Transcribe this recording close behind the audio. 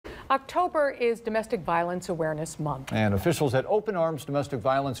October is Domestic Violence Awareness Month. And officials at Open Arms Domestic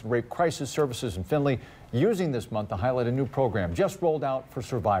Violence and Rape Crisis Services in Findlay using this month to highlight a new program just rolled out for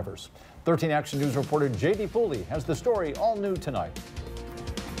survivors. 13 Action News reporter J.D. Pooley has the story all new tonight.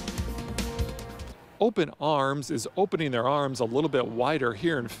 Open Arms is opening their arms a little bit wider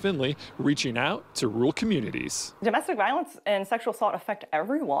here in Findlay, reaching out to rural communities. Domestic violence and sexual assault affect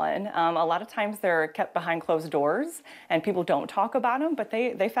everyone. A lot of times they're kept behind closed doors and people don't talk about them, but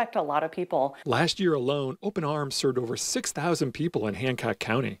they affect a lot of people. Last year alone, Open Arms served over 6,000 people in Hancock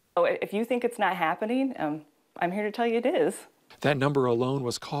County. So if you think it's not happening, I'm here to tell you it is. That number alone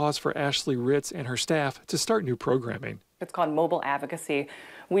was cause for Ashley Ritz and her staff to start new programming. It's called mobile advocacy.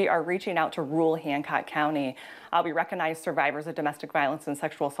 We are reaching out to rural Hancock County. We recognize survivors of domestic violence and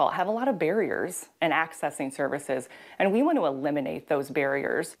sexual assault have a lot of barriers in accessing services, and we want to eliminate those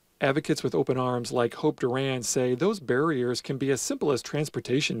barriers. Advocates with Open Arms like Hope Duran say those barriers can be as simple as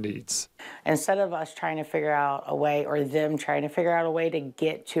transportation needs. Instead of us trying to figure out a way, or them trying to figure out a way to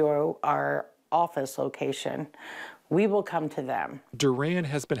get to our office location, we will come to them. Duran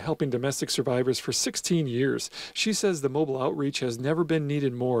has been helping domestic survivors for 16 years. She says the mobile outreach has never been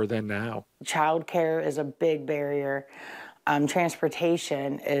needed more than now. Childcare is a big barrier.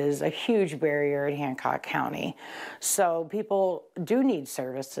 Transportation is a huge barrier in Hancock County. So people do need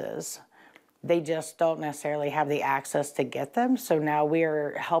services. They just don't necessarily have the access to get them. So now we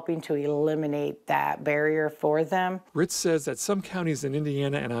are helping to eliminate that barrier for them. Ritz says that some counties in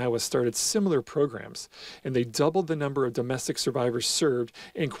Indiana and Iowa started similar programs, and they doubled the number of domestic survivors served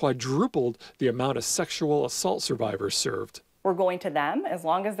and quadrupled the amount of sexual assault survivors served. We're going to them. As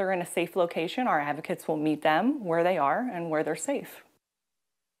long as they're in a safe location, our advocates will meet them where they are and where they're safe.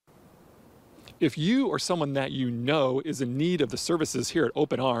 If you or someone that you know is in need of the services here at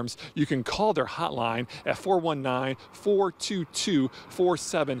Open Arms, you can call their hotline at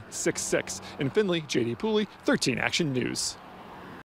 419-422-4766. In Findlay, J.D. Pooley, 13 Action News.